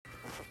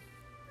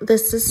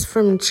This is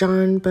from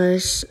John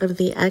Bush of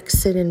the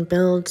Exit and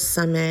Build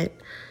Summit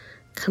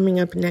coming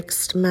up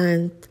next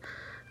month.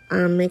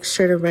 Make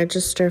sure to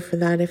register for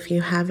that if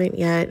you haven't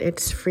yet.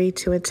 It's free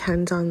to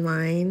attend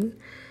online,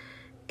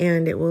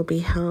 and it will be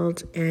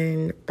held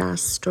in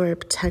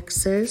Bastrop,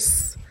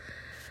 Texas.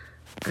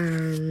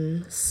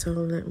 So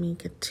let me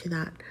get to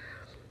that.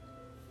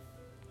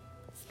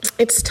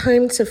 It's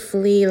time to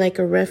flee like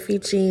a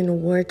refugee in a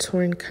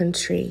war-torn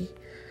country.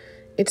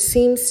 It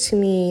seems to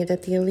me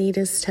that the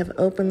elitists have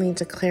openly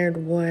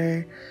declared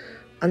war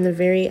on the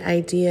very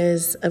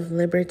ideas of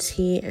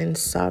liberty and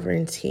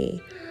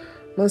sovereignty.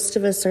 Most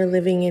of us are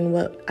living in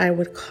what I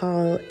would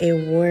call a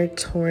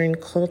war-torn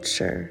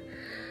culture.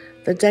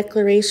 The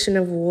declaration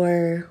of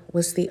war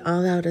was the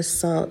all-out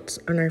assault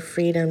on our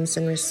freedoms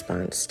in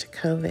response to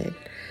COVID.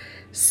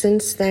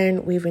 Since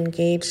then, we've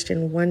engaged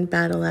in one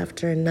battle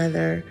after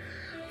another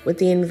with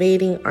the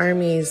invading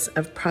armies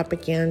of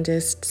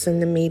propagandists in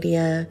the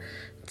media,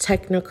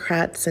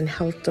 technocrats and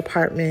health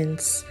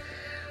departments,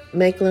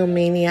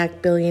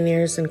 megalomaniac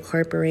billionaires and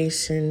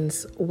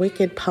corporations,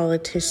 wicked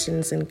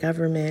politicians and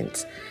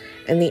government,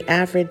 and the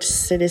average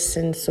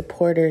citizen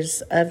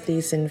supporters of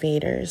these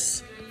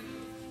invaders.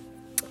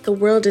 The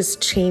world is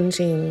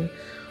changing,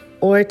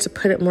 or to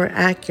put it more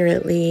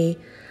accurately,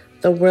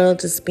 the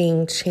world is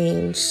being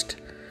changed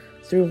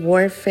through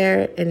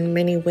warfare in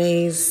many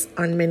ways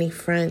on many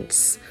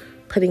fronts,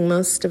 putting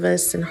most of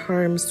us in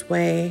harm's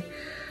way.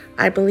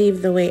 I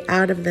believe the way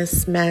out of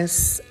this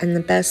mess and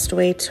the best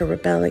way to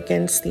rebel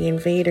against the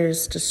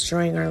invaders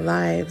destroying our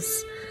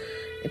lives,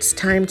 it's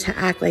time to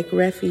act like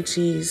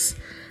refugees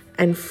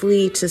and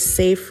flee to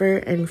safer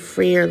and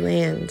freer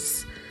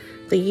lands.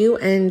 The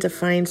UN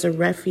defines a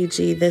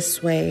refugee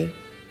this way: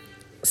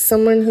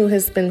 someone who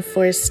has been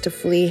forced to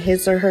flee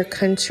his or her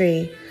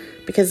country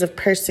because of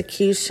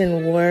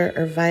persecution, war,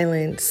 or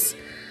violence.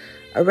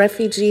 A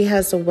refugee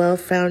has a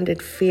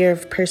well-founded fear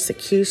of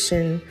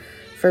persecution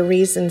for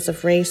reasons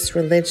of race,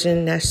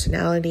 religion,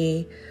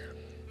 nationality,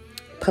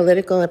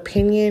 political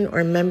opinion,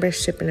 or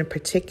membership in a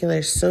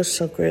particular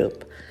social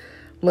group.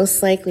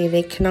 Most likely,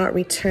 they cannot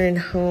return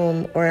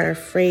home or are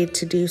afraid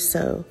to do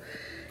so.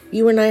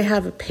 You and I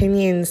have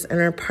opinions and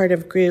are part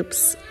of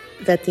groups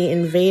that the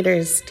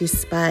invaders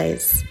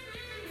despise.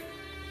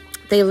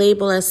 They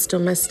label us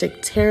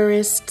domestic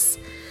terrorists,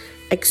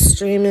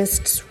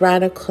 extremists,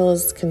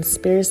 radicals,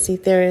 conspiracy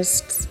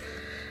theorists,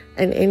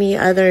 and any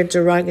other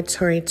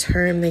derogatory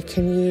term they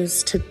can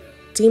use to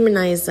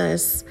demonize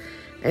us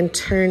and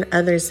turn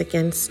others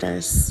against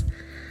us.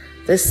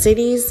 The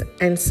cities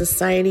and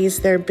societies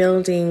they're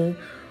building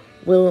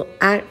will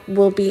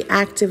be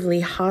actively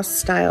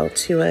hostile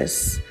to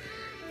us.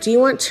 Do you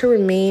want to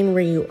remain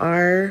where you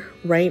are,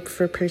 ripe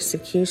for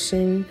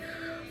persecution,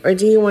 or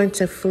do you want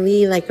to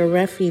flee like a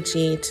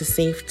refugee to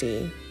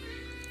safety?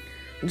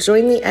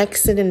 Join the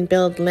Exit and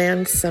Build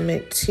Land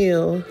Summit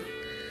too,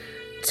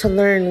 to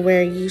learn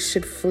where you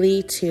should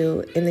flee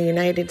to in the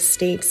United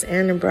States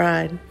and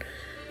abroad,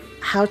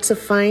 how to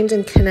find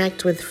and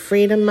connect with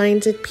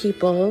freedom-minded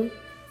people,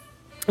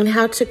 and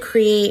how to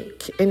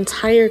create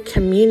entire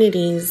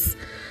communities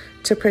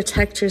to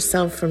protect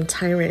yourself from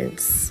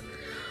tyrants.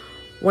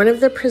 One of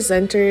the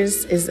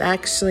presenters is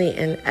actually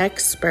an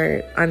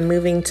expert on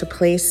moving to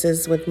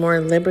places with more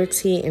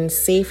liberty and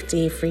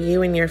safety for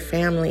you and your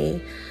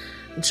family,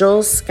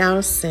 Joel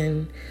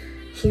Skousen.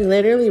 He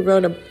literally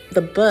wrote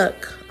the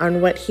book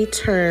on what he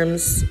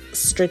terms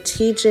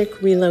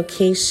strategic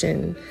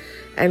relocation,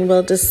 and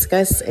will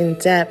discuss in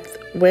depth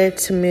where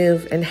to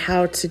move and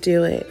how to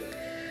do it.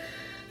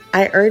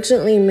 I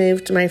urgently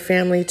moved my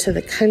family to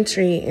the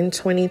country in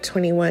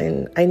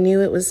 2021. I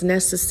knew it was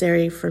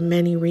necessary for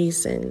many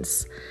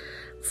reasons: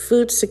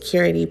 food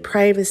security,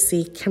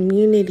 privacy,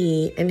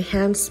 community,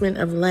 enhancement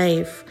of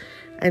life,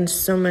 and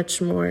so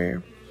much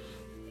more.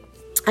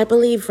 I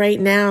believe right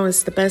now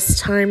is the best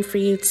time for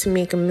you to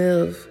make a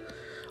move,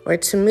 or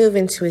to move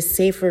into a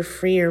safer,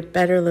 freer,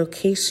 better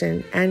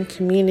location and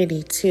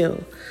community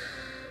too.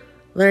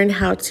 Learn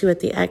how to at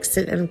the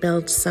Exit and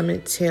Build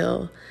Summit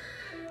too.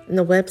 And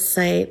the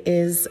website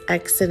is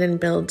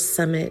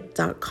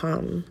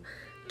exitandbuildsummit.com.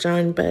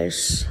 John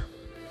Bush.